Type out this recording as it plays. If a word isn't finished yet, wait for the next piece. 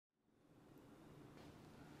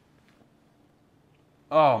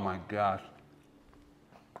Oh my gosh.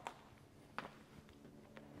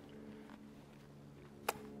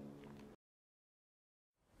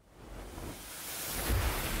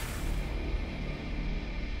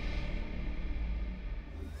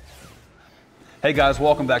 Hey guys,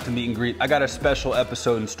 welcome back to Meet and Greet. I got a special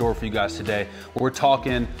episode in store for you guys today. We're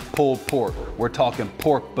talking pulled pork. We're talking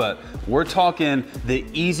pork butt. We're talking the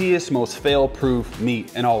easiest, most fail-proof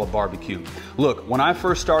meat in all of barbecue. Look, when I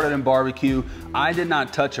first started in barbecue, I did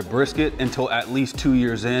not touch a brisket until at least 2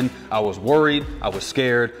 years in. I was worried, I was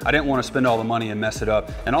scared, I didn't want to spend all the money and mess it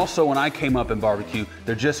up. And also when I came up in barbecue,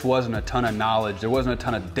 there just wasn't a ton of knowledge, there wasn't a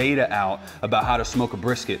ton of data out about how to smoke a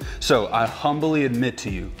brisket. So I humbly admit to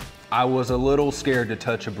you, I was a little scared to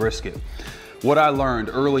touch a brisket. What I learned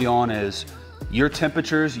early on is your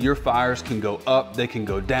temperatures, your fires can go up, they can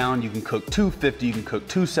go down. You can cook 250, you can cook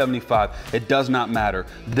 275. It does not matter.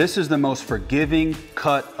 This is the most forgiving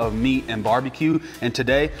cut of meat in barbecue. And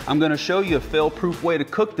today I'm gonna show you a fail-proof way to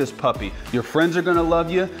cook this puppy. Your friends are gonna love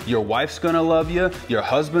you, your wife's gonna love you, your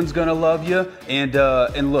husband's gonna love you.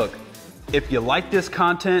 And look, if you like this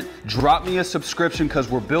content, drop me a subscription because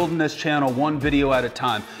we're building this channel one video at a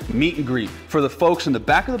time. Meet and Greet for the folks in the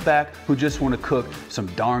back of the back who just want to cook some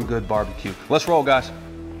darn good barbecue. Let's roll, guys.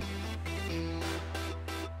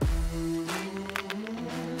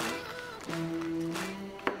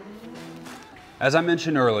 As I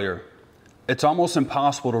mentioned earlier, it's almost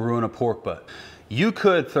impossible to ruin a pork butt. You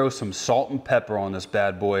could throw some salt and pepper on this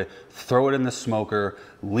bad boy, throw it in the smoker,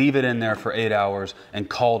 leave it in there for 8 hours and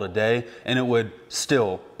call it a day, and it would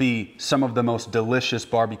still be some of the most delicious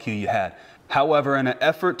barbecue you had. However, in an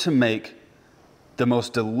effort to make the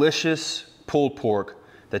most delicious pulled pork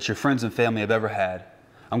that your friends and family have ever had,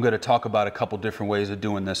 I'm going to talk about a couple different ways of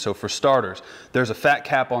doing this. So for starters, there's a fat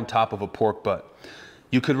cap on top of a pork butt.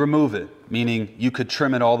 You could remove it, meaning you could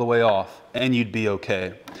trim it all the way off and you'd be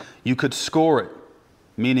okay. You could score it,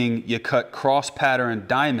 meaning you cut cross pattern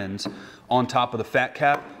diamonds on top of the fat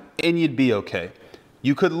cap and you'd be okay.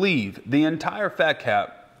 You could leave the entire fat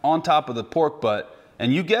cap on top of the pork butt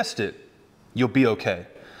and you guessed it, you'll be okay.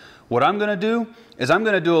 What I'm gonna do is I'm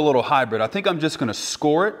gonna do a little hybrid. I think I'm just gonna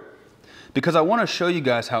score it because I wanna show you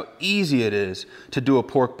guys how easy it is to do a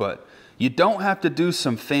pork butt. You don't have to do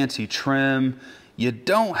some fancy trim. You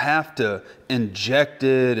don't have to inject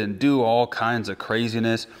it and do all kinds of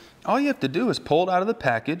craziness. All you have to do is pull it out of the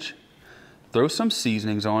package, throw some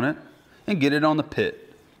seasonings on it, and get it on the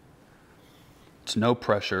pit. It's no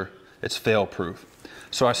pressure, it's fail-proof.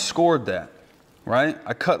 So I scored that, right?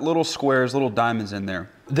 I cut little squares, little diamonds in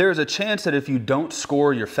there. There's a chance that if you don't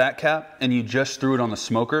score your fat cap and you just threw it on the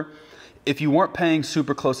smoker, if you weren't paying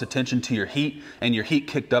super close attention to your heat and your heat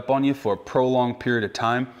kicked up on you for a prolonged period of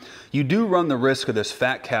time, you do run the risk of this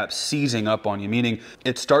fat cap seizing up on you, meaning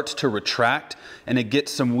it starts to retract and it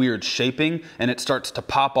gets some weird shaping and it starts to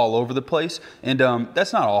pop all over the place. And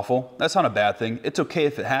that's not awful. That's not a bad thing. It's okay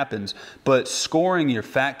if it happens, but scoring your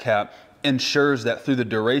fat cap ensures that through the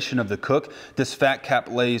duration of the cook, this fat cap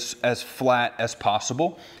lays as flat as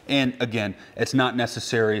possible. And again, it's not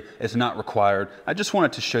necessary, it's not required. I just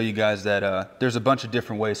wanted to show you guys that there's a bunch of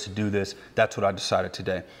different ways to do this. That's what I decided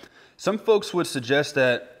today. Some folks would suggest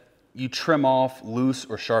that you trim off loose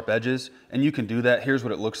or sharp edges, and you can do that. Here's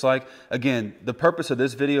what it looks like. Again, the purpose of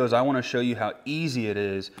this video is I want to show you how easy it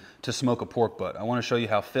is to smoke a pork butt. I want to show you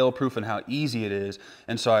how fail-proof and how easy it is,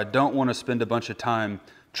 and so I don't want to spend a bunch of time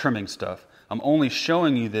trimming stuff. I'm only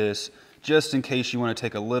showing you this just in case you want to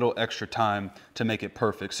take a little extra time to make it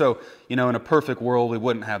perfect. So, you know, in a perfect world, we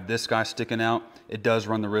wouldn't have this guy sticking out. It does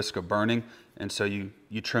run the risk of burning, and so you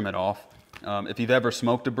trim it off. If you've ever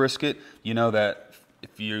smoked a brisket, you know that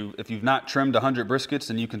if you've not trimmed 100 briskets,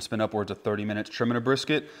 then you can spend upwards of 30 minutes trimming a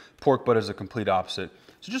brisket. Pork butt is the complete opposite.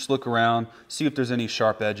 So just look around, see if there's any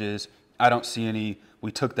sharp edges. I don't see any.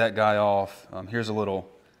 We took that guy off. Here's a little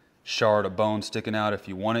shard of bone sticking out. If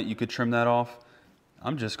you want it, you could trim that off.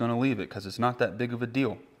 I'm just gonna leave it because it's not that big of a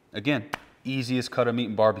deal. Again, easiest cut of meat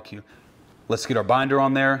in barbecue. Let's get our binder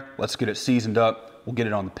on there. Let's get it seasoned up. We'll get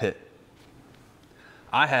it on the pit.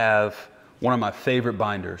 I have one of my favorite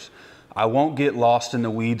binders. I won't get lost in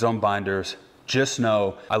the weeds on binders. Just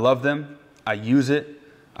know I love them. I use it.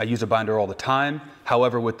 I use a binder all the time.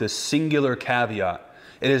 However, with this singular caveat,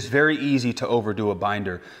 it is very easy to overdo a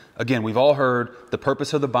binder. Again, we've all heard the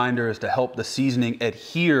purpose of the binder is to help the seasoning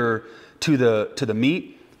adhere to the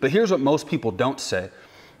meat. But here's what most people don't say.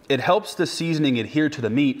 It helps the seasoning adhere to the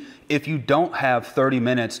meat if you don't have 30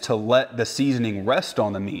 minutes to let the seasoning rest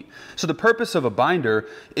on the meat. So the purpose of a binder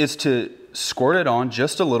is to squirt it on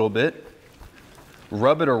just a little bit,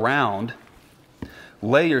 rub it around,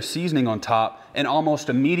 lay your seasoning on top, and almost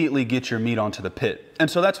immediately get your meat onto the pit. And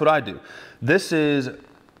so that's what I do. This is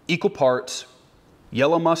equal parts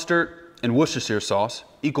yellow mustard and Worcestershire sauce,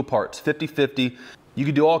 equal parts, 50-50. You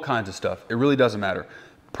can do all kinds of stuff. It really doesn't matter.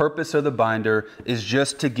 Purpose of the binder is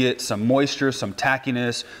just to get some moisture, some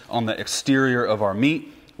tackiness on the exterior of our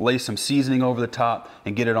meat, lay some seasoning over the top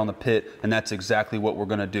and get it on the pit, and that's exactly what we're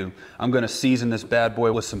gonna do. I'm gonna season this bad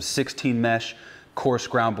boy with some 16 mesh coarse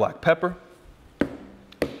ground black pepper.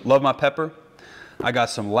 Love my pepper. I got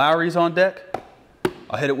some Lawry's on deck.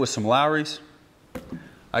 I'll hit it with some Lawry's.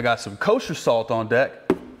 I got some kosher salt on deck.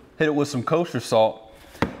 Hit it with some kosher salt.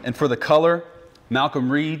 And for the color,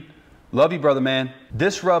 Malcolm Reed. Love you, brother, man.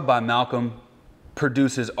 This rub by Malcolm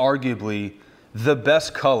produces arguably the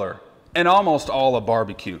best color in almost all of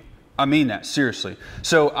barbecue. I mean that, seriously.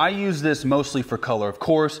 So I use this mostly for color. Of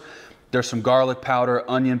course, there's some garlic powder,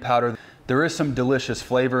 onion powder. There is some delicious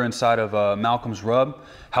flavor inside of Malcolm's rub.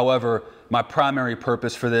 However, my primary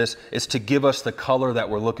purpose for this is to give us the color that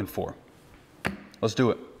we're looking for. Let's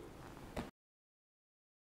do it.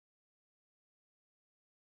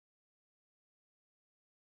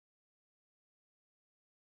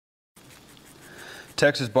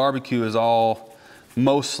 Texas barbecue is all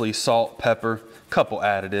mostly salt, pepper, couple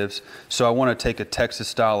additives. So I want to take a Texas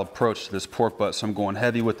style approach to this pork butt. So I'm going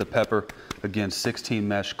heavy with the pepper. Again, 16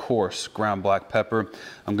 mesh coarse ground black pepper.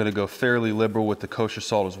 I'm going to go fairly liberal with the kosher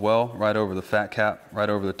salt as well, right over the fat cap, right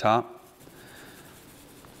over the top.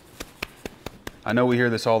 I know we hear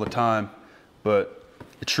this all the time, but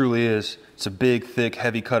it truly is. It's a big, thick,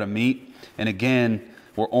 heavy cut of meat. And again,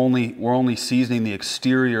 we're only seasoning the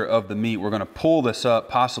exterior of the meat. We're gonna pull this up,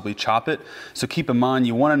 possibly chop it. So keep in mind,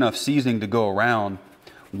 you want enough seasoning to go around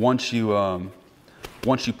once you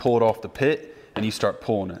pull it off the pit and you start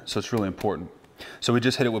pulling it. So it's really important. So we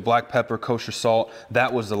just hit it with black pepper, kosher salt.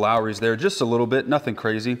 That was the Lawry's there, just a little bit, nothing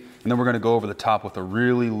crazy. And then we're gonna go over the top with a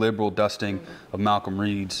really liberal dusting of Malcolm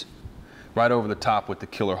Reed's. Right over the top with the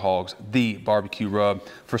Killer Hogs, the barbecue rub,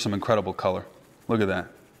 for some incredible color. Look at that.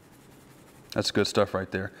 That's good stuff right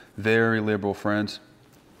there. Very liberal, friends.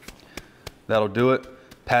 That'll do it.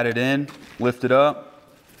 Pat it in, lift it up,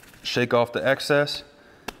 shake off the excess,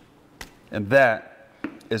 and that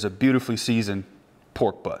is a beautifully seasoned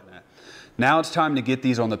pork butt. Now it's time to get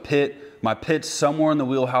these on the pit. My pit's somewhere in the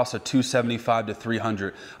wheelhouse of 275 to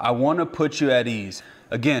 300. I want to put you at ease.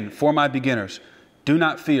 Again, for my beginners, do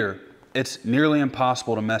not fear. It's nearly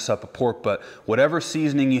impossible to mess up a pork butt. Whatever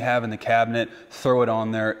seasoning you have in the cabinet, throw it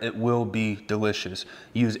on there. It will be delicious.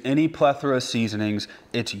 Use any plethora of seasonings.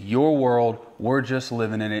 It's your world. We're just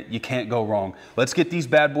living in it. You can't go wrong. Let's get these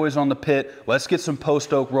bad boys on the pit. Let's get some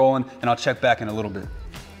post oak rolling, and I'll check back in a little bit.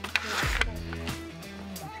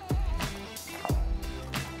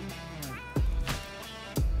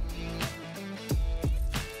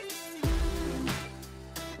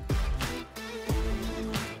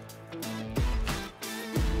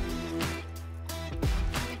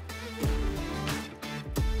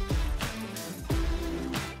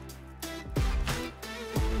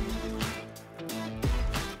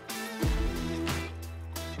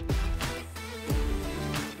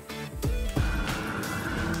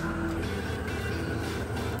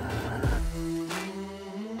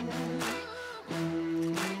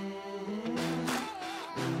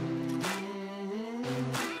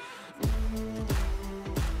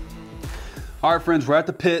 All right, friends, we're at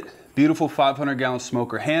the pit. Beautiful 500-gallon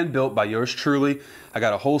smoker, hand built by yours truly. I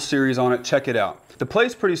got a whole series on it. Check it out. The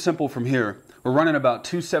play's pretty simple from here. We're running about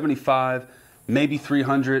 275, maybe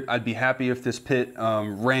 300. I'd be happy if this pit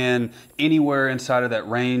ran anywhere inside of that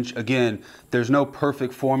range. Again, there's no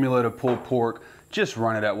perfect formula to pull pork. Just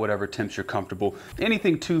run it at whatever temps you're comfortable.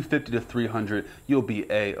 Anything 250 to 300, you'll be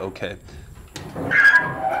A-okay.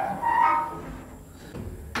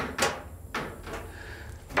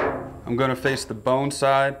 I'm gonna face the bone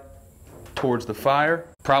side towards the fire.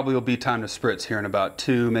 Probably will be time to spritz here in about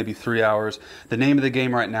 2, maybe 3 hours. The name of the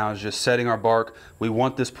game right now is just setting our bark. We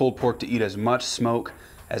want this pulled pork to eat as much smoke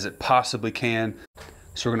as it possibly can.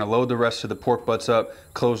 So we're gonna load the rest of the pork butts up,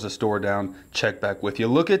 close this door down, check back with you.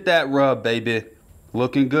 Look at that rub, baby.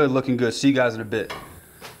 Looking good, looking good. See you guys in a bit.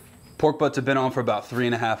 Pork butts have been on for about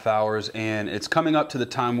 3.5 hours, and it's coming up to the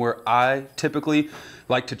time where I typically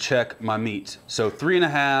like to check my meats. So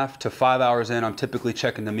 3.5 to 5 hours in, I'm typically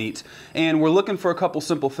checking the meats, and we're looking for a couple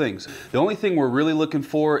simple things. The only thing we're really looking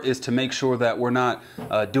for is to make sure that we're not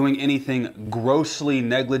doing anything grossly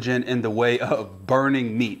negligent in the way of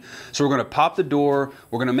burning meat. So we're gonna pop the door.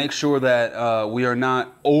 We're gonna make sure that we are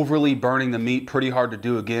not overly burning the meat. Pretty hard to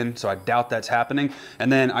do again, so I doubt that's happening.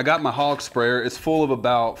 And then I got my hog sprayer. It's full of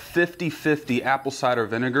about 50-50 apple cider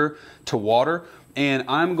vinegar to water. and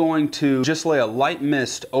I'm going to just lay a light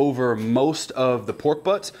mist over most of the pork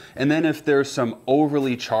butts, and then if there's some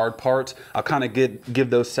overly charred parts, I'll kind of give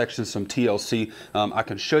those sections some TLC. I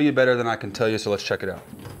can show you better than I can tell you, so let's check it out.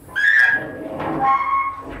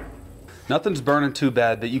 Nothing's burning too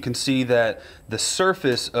bad, but you can see that the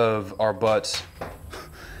surface of our butts,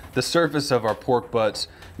 the surface of our pork butts,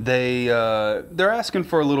 they're asking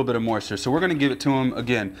for a little bit of moisture, so we're going to give it to them.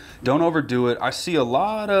 Again, don't overdo it. I see a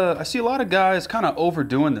lot of guys kind of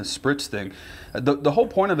overdoing this spritz thing. The whole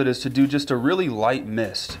point of it is to do just a really light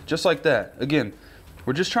mist, just like that. Again,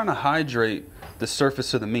 we're just trying to hydrate the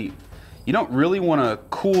surface of the meat. You don't really want to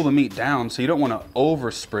cool the meat down, so you don't want to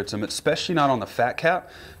over spritz them, especially not on the fat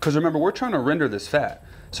cap, because remember, we're trying to render this fat,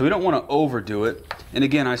 so we don't want to overdo it. And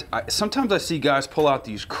again, sometimes I see guys pull out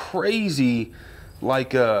these crazy,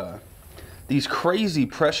 these crazy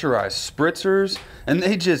pressurized spritzers, and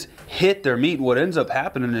they just hit their meat. What ends up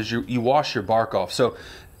happening is you wash your bark off. So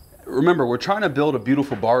remember, we're trying to build a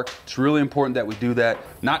beautiful bark. It's really important that we do that.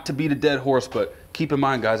 Not to beat a dead horse, but keep in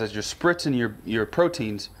mind, guys, as you're spritzing your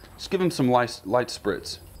proteins, just give them some light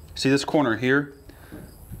spritz. See this corner here?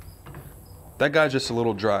 That guy's just a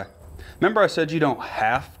little dry. Remember I said you don't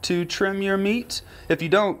have to trim your meat? If you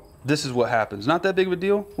don't, this is what happens. Not that big of a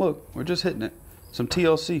deal. Look, we're just hitting it. Some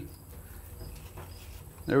TLC.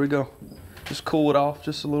 There we go. Just cool it off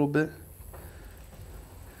just a little bit.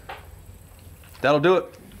 That'll do it.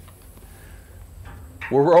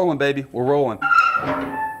 We're rolling, baby. We're rolling.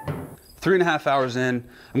 3.5 hours in.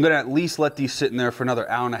 I'm gonna at least let these sit in there for another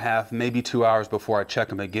hour and a half, maybe 2 hours before I check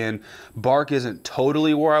them again. Bark isn't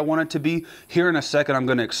totally where I want it to be. Here in a second, I'm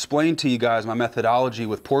gonna explain to you guys my methodology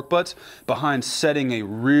with pork butts behind setting a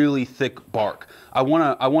really thick bark. I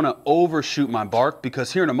wanna overshoot my bark,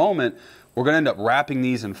 because here in a moment, we're gonna end up wrapping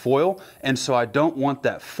these in foil, and so I don't want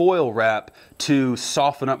that foil wrap to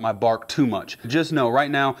soften up my bark too much. Just know right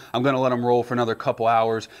now, I'm gonna let them roll for another couple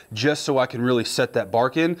hours just so I can really set that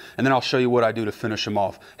bark in, and then I'll show you what I do to finish them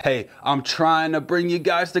off. Hey, I'm trying to bring you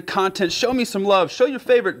guys the content. Show me some love. Show your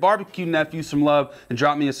favorite barbecue nephew some love, and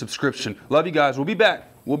drop me a subscription. Love you guys. We'll be back.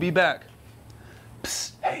 We'll be back.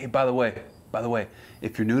 Psst. Hey, by the way,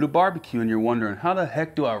 if you're new to barbecue and you're wondering, how the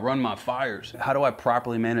heck do I run my fires? How do I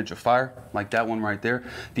properly manage a fire? Like that one right there.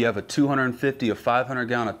 If you have a 250, a 500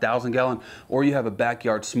 gallon, a 1,000 gallon, or you have a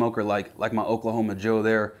backyard smoker like my Oklahoma Joe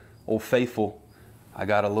there, Old Faithful, I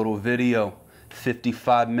got a little video,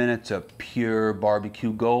 55 minutes of pure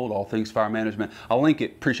barbecue gold, all things fire management. I'll link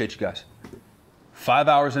it. Appreciate you guys. 5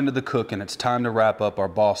 hours into the cook, and it's time to wrap up our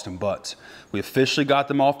Boston butts. We officially got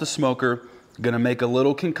them off the smoker. Gonna make a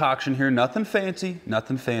little concoction here, nothing fancy,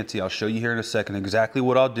 nothing fancy. I'll show you here in a second exactly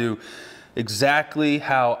what I'll do, exactly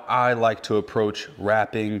how I like to approach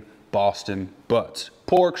wrapping Boston butts.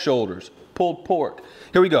 Pork shoulders, pulled pork.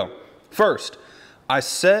 Here we go. First, I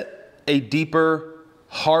set a deeper,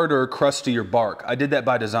 harder, crustier bark. I did that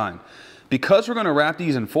by design. Because we're gonna wrap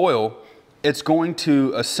these in foil, it's going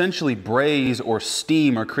to essentially braise or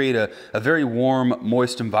steam or create a very warm,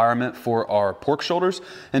 moist environment for our pork shoulders.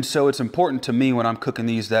 And so it's important to me when I'm cooking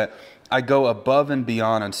these that I go above and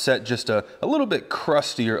beyond and set just a little bit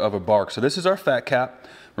crustier of a bark. So this is our fat cap.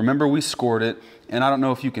 Remember, we scored it. And I don't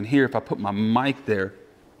know if you can hear, if I put my mic there,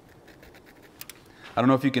 I don't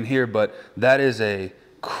know if you can hear, but that is a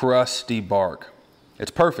crusty bark. It's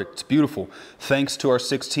perfect, it's beautiful. Thanks to our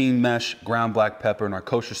 16 mesh ground black pepper and our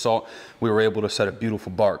kosher salt, we were able to set a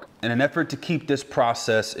beautiful bark. In an effort to keep this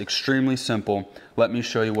process extremely simple, let me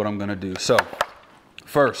show you what I'm gonna do. So,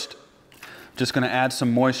 first, just gonna add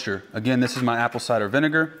some moisture. Again, this is my apple cider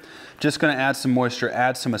vinegar. Just gonna add some moisture,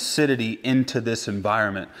 add some acidity into this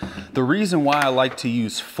environment. The reason why I like to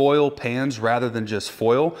use foil pans rather than just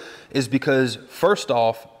foil is because, first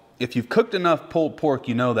off, if you've cooked enough pulled pork,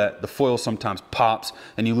 you know that the foil sometimes pops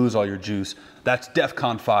and you lose all your juice. That's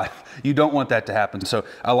DEFCON 5. You don't want that to happen. So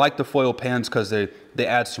I like the foil pans because they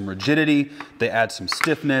add some rigidity, they add some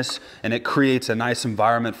stiffness, and it creates a nice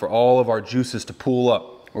environment for all of our juices to pool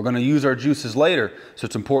up. We're gonna use our juices later, so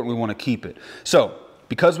it's important we wanna keep it. So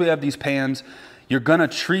because we have these pans, you're gonna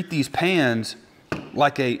treat these pans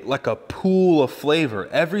like a pool of flavor.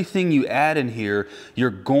 Everything you add in here, you're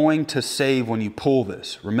going to save when you pull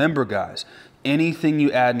this. Remember, guys, anything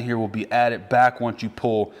you add in here will be added back once you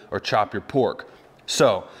pull or chop your pork.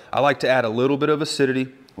 So I like to add a little bit of acidity,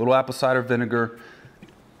 a little apple cider vinegar.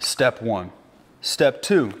 Step one. Step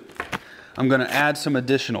two, I'm gonna add some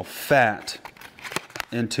additional fat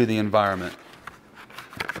into the environment.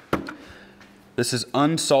 This is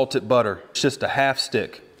unsalted butter. It's just a half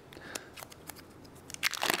stick.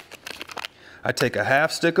 I take a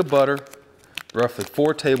half stick of butter, roughly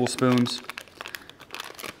 4 tablespoons,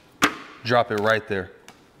 drop it right there.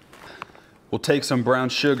 We'll take some brown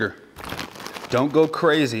sugar. Don't go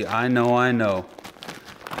crazy, I know.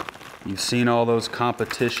 You've seen all those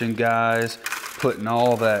competition guys putting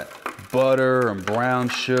all that butter and brown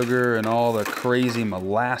sugar and all the crazy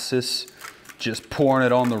molasses, just pouring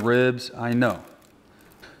it on the ribs, I know.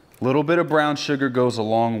 A little bit of brown sugar goes a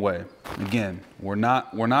long way. Again, we're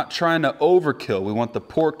not trying to overkill. We want the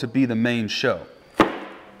pork to be the main show.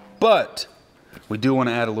 But we do want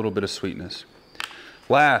to add a little bit of sweetness.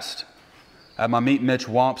 Last, I have my Meat Mitch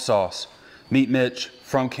Womp sauce. Meat Mitch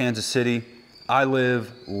from Kansas City. I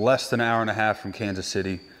live less than an hour and a half from Kansas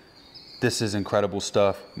City. This is incredible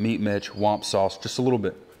stuff. Meat Mitch Womp sauce, just a little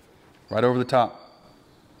bit, right over the top.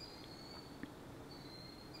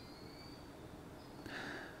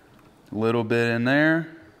 A little bit in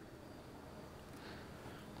there.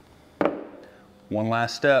 One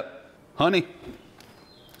last step, honey.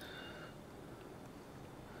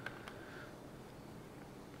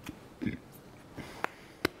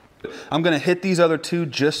 I'm gonna hit these other two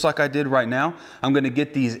just like I did right now. I'm gonna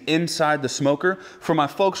get these inside the smoker. For my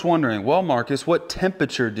folks wondering, well, Marcus, what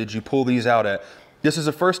temperature did you pull these out at? This is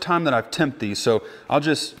the first time that I've temped these, so I'll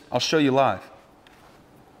show you live.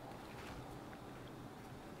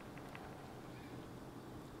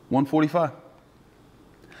 145.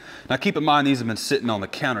 Now keep in mind, these have been sitting on the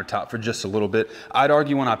countertop for just a little bit. I'd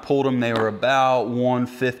argue when I pulled them, they were about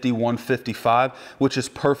 150, 155, which is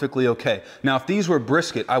perfectly okay. Now, if these were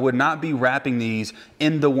brisket, I would not be wrapping these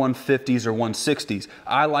in the 150s or 160s.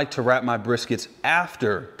 I like to wrap my briskets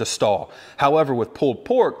after the stall. However, with pulled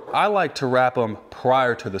pork, I like to wrap them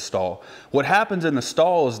prior to the stall. What happens in the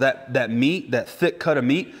stall is that meat, that thick cut of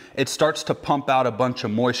meat, it starts to pump out a bunch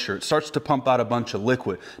of moisture. It starts to pump out a bunch of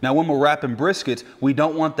liquid. Now, when we're wrapping briskets, we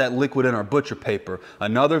don't want that liquid in our butcher paper.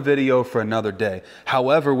 Another video for another day.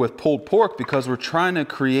 However, with pulled pork, because we're trying to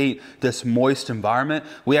create this moist environment,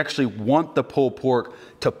 we actually want the pulled pork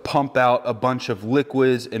to pump out a bunch of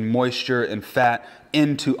liquids and moisture and fat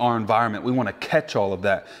into our environment. We want to catch all of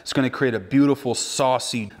that. It's going to create a beautiful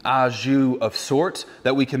saucy au jus of sorts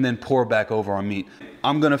that we can then pour back over our meat.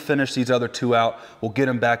 I'm going to finish these other two out. We'll get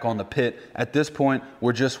them back on the pit. At this point,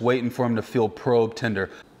 we're just waiting for them to feel probe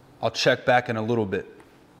tender. I'll check back in a little bit.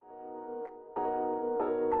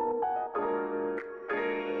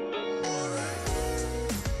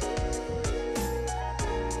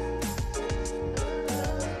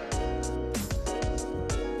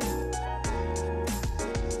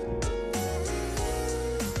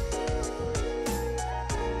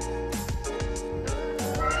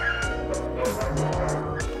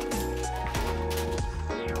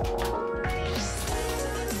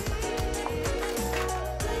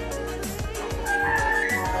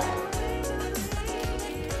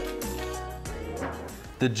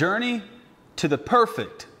 The journey to the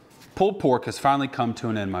perfect pulled pork has finally come to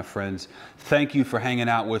an end, my friends. Thank you for hanging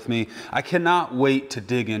out with me. I cannot wait to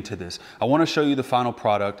dig into this. I want to show you the final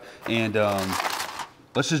product, and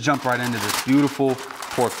let's just jump right into this beautiful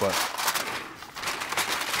pork butt.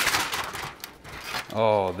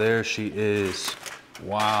 Oh, there she is.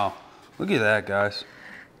 Wow. Look at that, guys.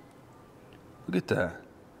 Look at that.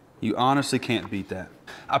 You honestly can't beat that.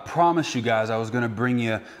 I promised you guys I was gonna bring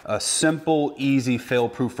you a simple, easy,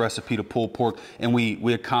 fail-proof recipe to pulled pork, and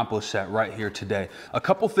we accomplished that right here today. A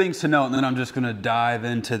couple things to note, and then I'm just gonna dive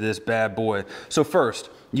into this bad boy. So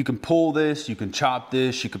first, you can pull this, you can chop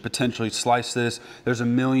this, you could potentially slice this. There's a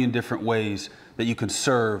million different ways that you can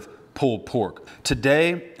serve pulled pork.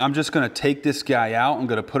 Today, I'm just gonna take this guy out. I'm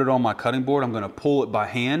gonna put it on my cutting board. I'm gonna pull it by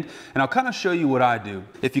hand, and I'll kind of show you what I do.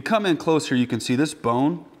 If you come in closer, you can see this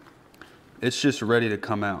bone. It's just ready to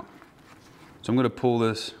come out. So I'm gonna pull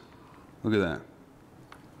this. Look at that.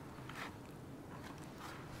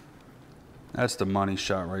 That's the money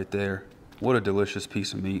shot right there. What a delicious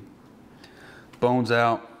piece of meat. Bones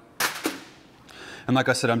out. And like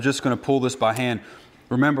I said, I'm just gonna pull this by hand.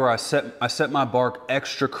 Remember, I set my bark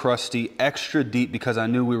extra crusty, extra deep, because I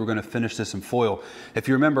knew we were gonna finish this in foil. If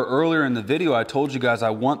you remember earlier in the video, I told you guys I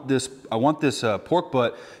want this pork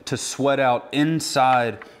butt to sweat out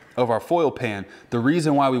inside of our foil pan. The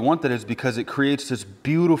reason why we want that is because it creates this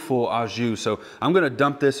beautiful au jus. So I'm gonna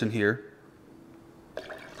dump this in here.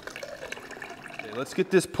 Okay, let's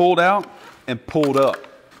get this pulled out and pulled up.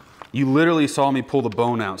 You literally saw me pull the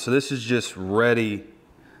bone out. So this is just ready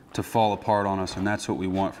to fall apart on us, and that's what we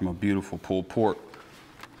want from a beautiful pulled pork.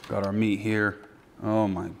 Got our meat here. Oh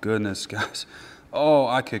my goodness, guys. Oh,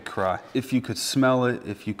 I could cry. If you could smell it,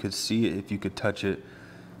 if you could see it, if you could touch it,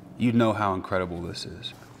 you'd know how incredible this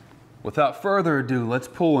is. Without further ado, let's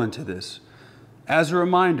pull into this. As a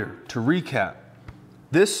reminder, to recap,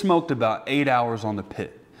 this smoked about 8 hours on the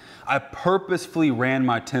pit. I purposefully ran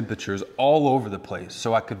my temperatures all over the place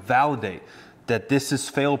so I could validate that this is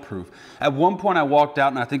fail proof. At one point I walked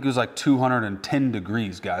out and I think it was like 210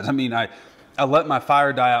 degrees, guys. I mean, I let my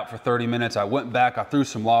fire die out for 30 minutes. I went back, I threw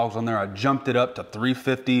some logs on there. I jumped it up to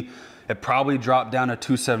 350. It probably dropped down to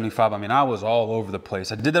 275. I mean, I was all over the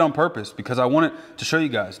place. I did that on purpose because I wanted to show you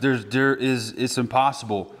guys it's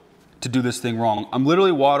impossible to do this thing wrong. I'm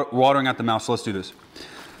literally watering at the mouth, so let's do this.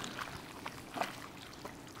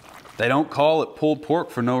 They don't call it pulled pork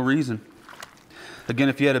for no reason. Again,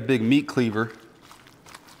 if you had a big meat cleaver,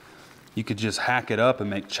 you could just hack it up and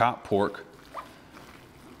make chopped pork.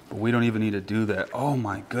 But we don't even need to do that. Oh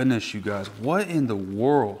my goodness, you guys, what in the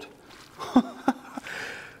world?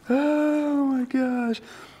 Oh my gosh.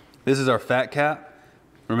 This is our fat cap.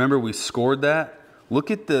 Remember we scored that? Look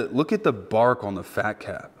at the bark on the fat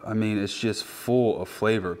cap. I mean, it's just full of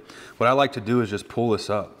flavor. What I like to do is just pull this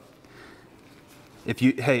up. If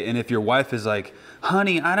your wife is like,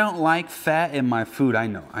 honey, I don't like fat in my food. I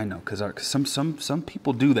know, because some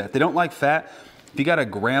people do that. They don't like fat. If you got a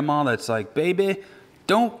grandma that's like, baby,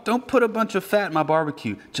 don't put a bunch of fat in my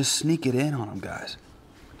barbecue. Just sneak it in on them, guys.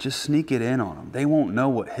 Just sneak it in on them. They won't know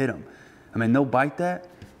what hit them. I mean, they'll bite that.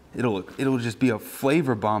 It'll just be a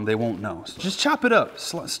flavor bomb. They won't know. So just chop it up.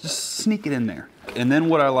 Just sneak it in there. And then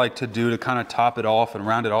what I like to do to kind of top it off and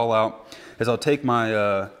round it all out is I'll take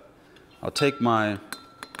the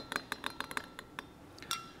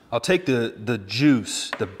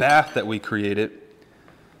juice, the bath that we created.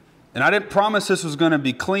 And I didn't promise this was going to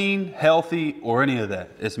be clean, healthy, or any of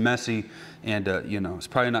that. It's messy, and you know, it's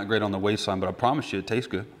probably not great on the waistline, but I promise you it tastes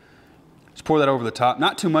good. Just pour that over the top.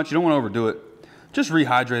 Not too much. You don't want to overdo it. Just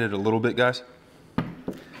rehydrate it a little bit, guys.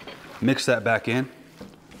 Mix that back in.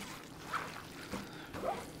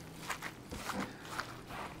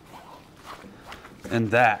 And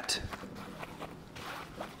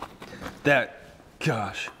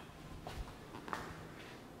gosh,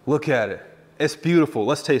 look at it. It's beautiful.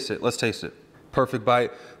 Let's taste it. Let's taste it. Perfect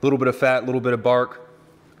bite. A little bit of fat, a little bit of bark.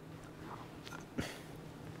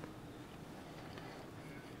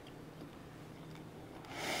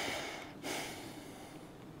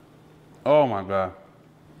 Oh my God.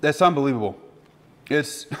 That's unbelievable.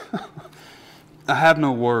 It's, I have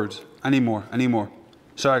no words. I need more. I need more.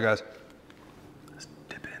 Sorry, guys. Let's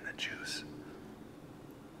dip it in the juice.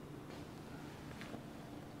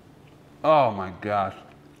 Oh my gosh.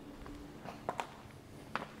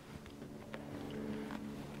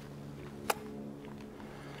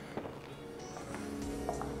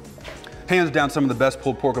 Hands down, some of the best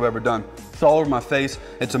pulled pork I've ever done. It's all over my face.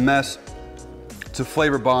 It's a mess. It's a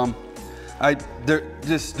flavor bomb.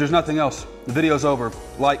 There's nothing else. The video's over.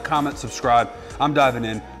 Like, comment, subscribe. I'm diving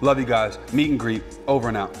in. Love you guys. Meet and greet. Over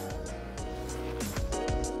and out.